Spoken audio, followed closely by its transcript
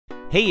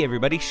Hey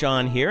everybody,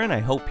 Sean here, and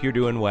I hope you're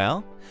doing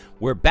well.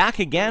 We're back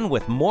again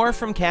with more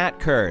from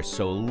Kerr,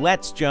 so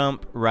let's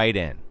jump right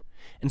in.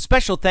 And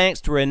special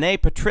thanks to Renee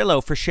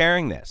Petrillo for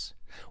sharing this.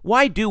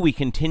 Why do we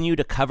continue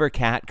to cover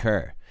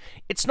Kerr?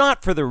 It's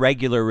not for the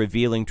regular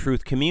Revealing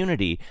Truth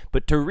community,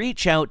 but to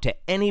reach out to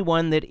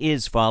anyone that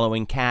is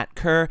following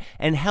Kerr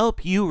and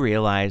help you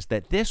realize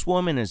that this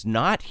woman is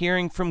not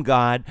hearing from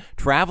God,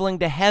 traveling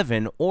to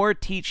heaven, or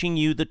teaching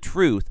you the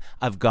truth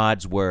of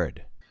God's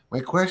Word. My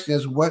question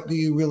is, what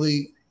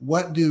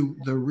do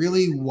the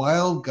really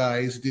wild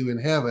guys do in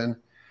heaven,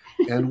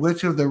 and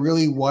which of the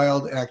really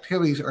wild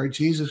activities are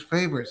Jesus'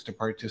 favorites to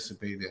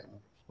participate in?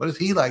 What does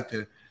he like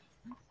to?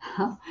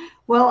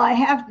 Well, I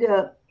have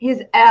to,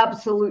 his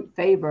absolute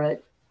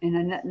favorite,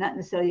 and not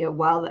necessarily a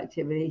wild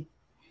activity,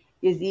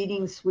 is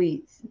eating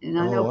sweets. And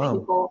I know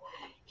people,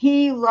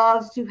 he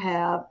loves to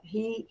have,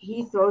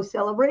 he throws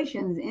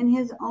celebrations in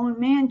his own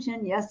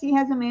mansion. Yes, he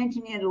has a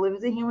mansion. He had to live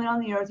as a human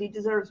on the earth. He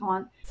deserves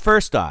one.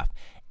 First off,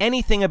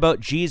 anything about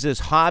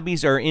Jesus'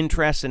 hobbies or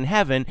interests in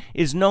heaven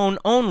is known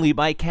only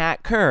by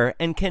Kerr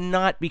and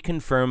cannot be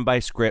confirmed by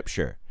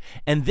Scripture.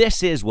 And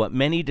this is what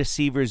many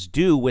deceivers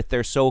do with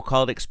their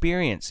so-called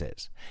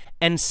experiences.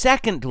 And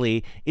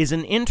secondly, is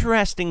an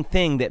interesting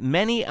thing that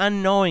many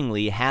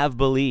unknowingly have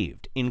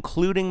believed,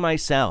 including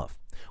myself.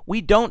 We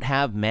don't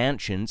have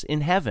mansions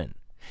in heaven.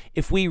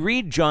 If we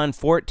read John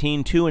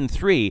 14:2 and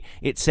 3,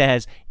 it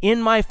says,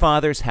 "In my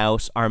Father's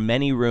house are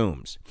many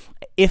rooms.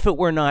 If it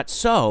were not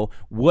so,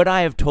 would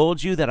I have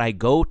told you that I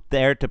go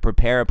there to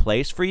prepare a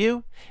place for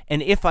you?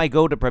 And if I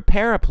go to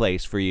prepare a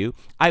place for you,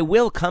 I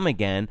will come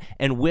again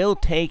and will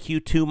take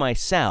you to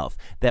myself,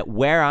 that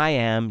where I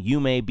am you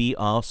may be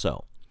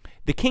also."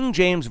 The King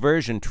James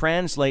Version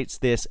translates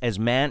this as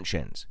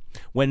mansions,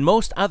 when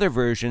most other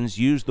versions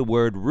use the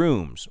word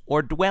rooms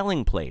or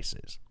dwelling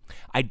places.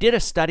 I did a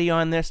study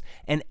on this,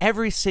 and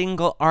every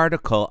single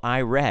article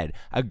I read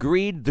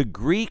agreed the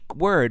Greek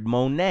word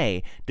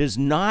monē does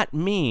not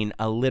mean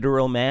a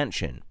literal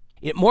mansion.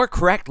 It more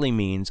correctly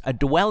means a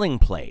dwelling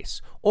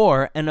place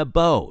or an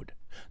abode.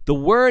 The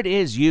word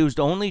is used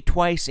only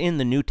twice in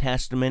the New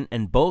Testament,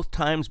 and both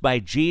times by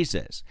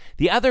Jesus.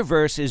 The other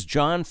verse is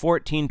John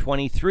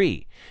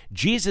 14:23.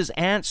 Jesus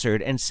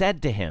answered and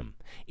said to him,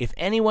 "If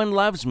anyone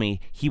loves me,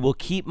 he will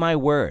keep my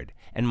word,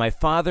 and my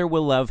Father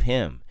will love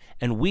him,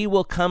 and we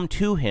will come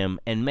to him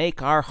and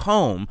make our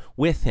home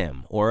with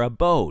him," or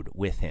abode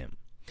with him.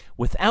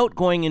 Without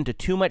going into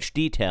too much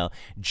detail,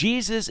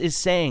 Jesus is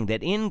saying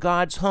that in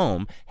God's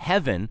home,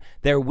 heaven,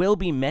 there will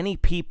be many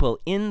people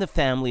in the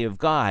family of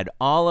God,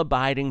 all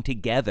abiding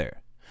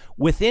together.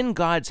 Within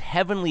God's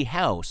heavenly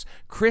house,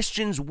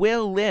 Christians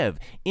will live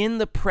in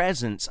the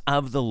presence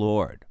of the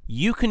Lord.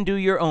 You can do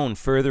your own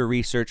further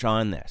research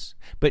on this,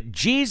 but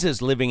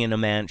Jesus living in a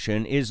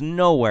mansion is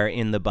nowhere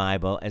in the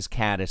Bible, as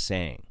Kat is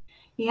saying.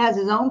 He has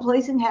his own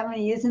place in heaven.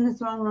 He is in the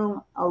throne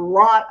room a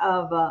lot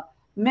of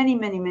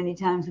many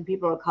times when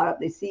people are caught up,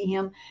 they see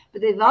him,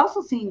 but they've also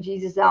seen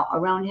Jesus out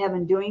around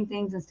heaven doing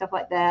things and stuff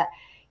like that.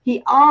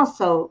 He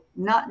also,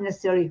 not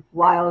necessarily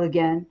wild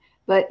again,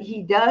 but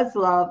he does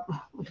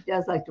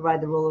like to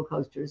ride the roller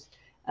coasters.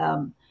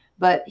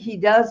 But he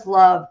does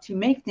love to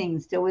make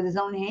things still with his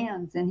own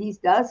hands, and he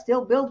does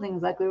still build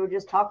things like we were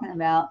just talking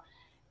about.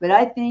 But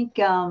I think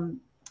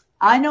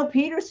I know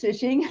Peter's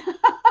fishing.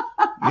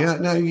 Yeah,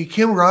 now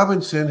Kim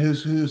Robinson,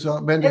 who's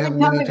been to heaven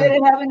many times.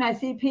 Heaven, I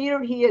see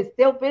Peter. He is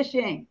still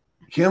fishing.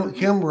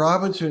 Kim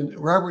Robinson.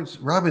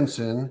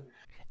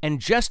 And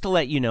just to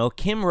let you know,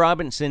 Kim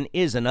Robinson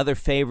is another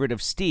favorite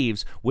of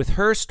Steve's, with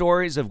her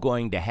stories of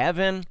going to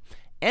heaven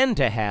and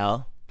to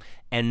hell,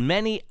 and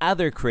many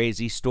other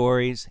crazy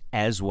stories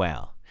as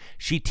well.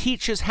 She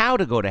teaches how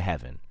to go to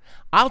heaven.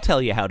 I'll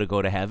tell you how to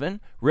go to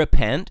heaven.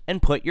 Repent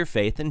and put your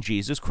faith in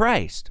Jesus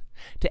Christ.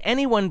 To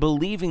anyone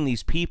believing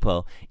these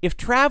people, if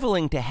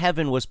traveling to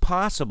heaven was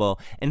possible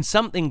and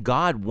something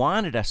God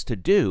wanted us to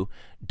do,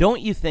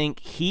 don't you think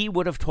he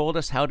would have told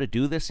us how to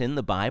do this in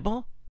the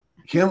Bible?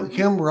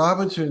 Kim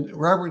Robinson,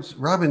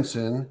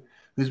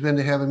 who's been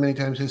to heaven many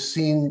times, has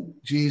seen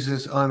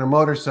Jesus on a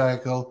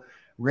motorcycle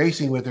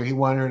racing with her. He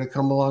wanted her to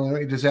come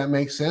along. Does that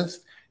make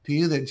sense to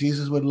you, that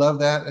Jesus would love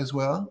that as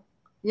well?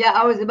 Yeah,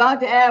 I was about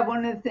to add,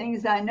 one of the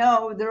things I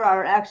know, there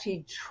are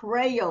actually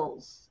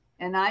trails,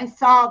 and I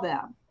saw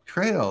them.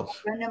 Trails.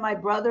 A friend of my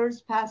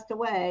brother's passed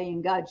away,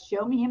 and God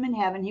showed me him in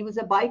heaven. He was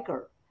a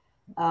biker.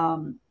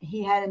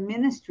 He had a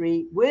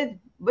ministry with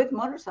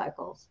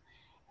motorcycles,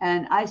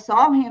 and I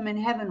saw him in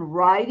heaven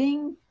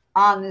riding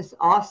on this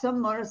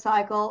awesome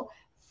motorcycle.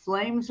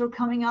 Flames were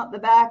coming out the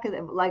back of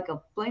it, like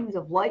flames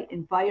of light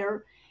and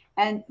fire.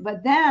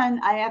 But then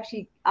I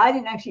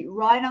didn't actually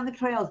ride on the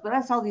trails, but I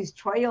saw these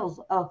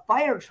trails,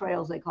 fire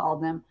trails they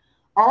called them,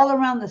 all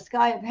around the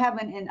sky of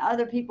heaven, and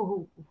other people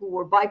who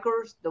were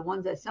bikers, the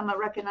ones that some I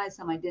recognized,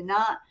 some I did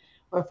not,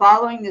 were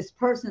following this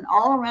person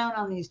all around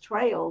on these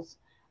trails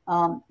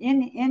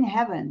in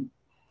heaven.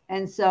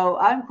 And so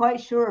I'm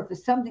quite sure if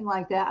it's something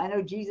like that, I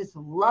know Jesus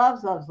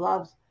loves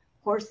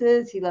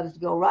horses. He loves to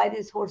go ride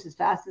his horse as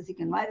fast as he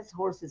can ride his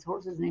horse. His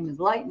horse's name is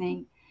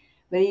Lightning.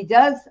 But he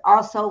does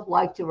also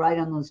like to write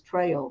on those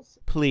trails.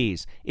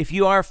 Please, if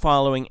you are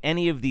following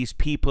any of these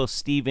people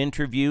Steve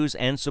interviews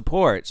and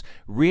supports,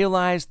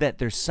 realize that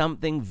there's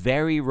something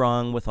very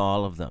wrong with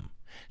all of them.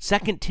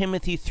 2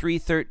 Timothy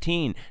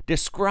 3:13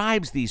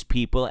 describes these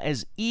people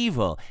as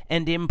evil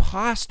and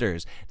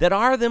impostors that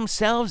are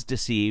themselves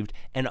deceived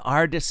and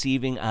are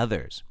deceiving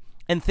others.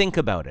 And think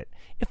about it.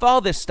 If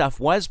all this stuff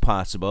was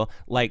possible,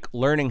 like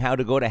learning how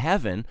to go to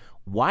heaven,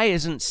 why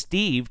isn't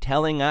Steve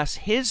telling us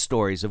his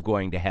stories of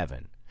going to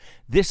heaven?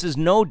 This is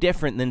no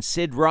different than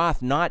Sid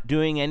Roth not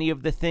doing any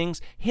of the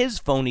things his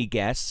phony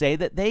guests say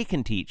that they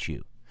can teach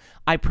you.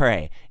 I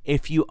pray,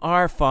 if you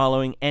are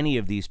following any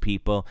of these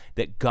people,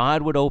 that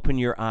God would open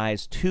your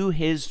eyes to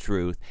his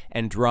truth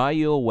and draw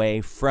you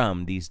away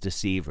from these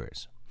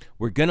deceivers.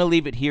 We're going to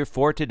leave it here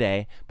for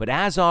today, but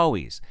as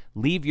always,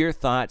 leave your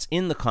thoughts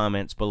in the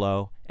comments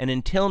below, and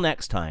until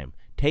next time,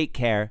 take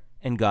care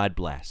and God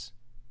bless.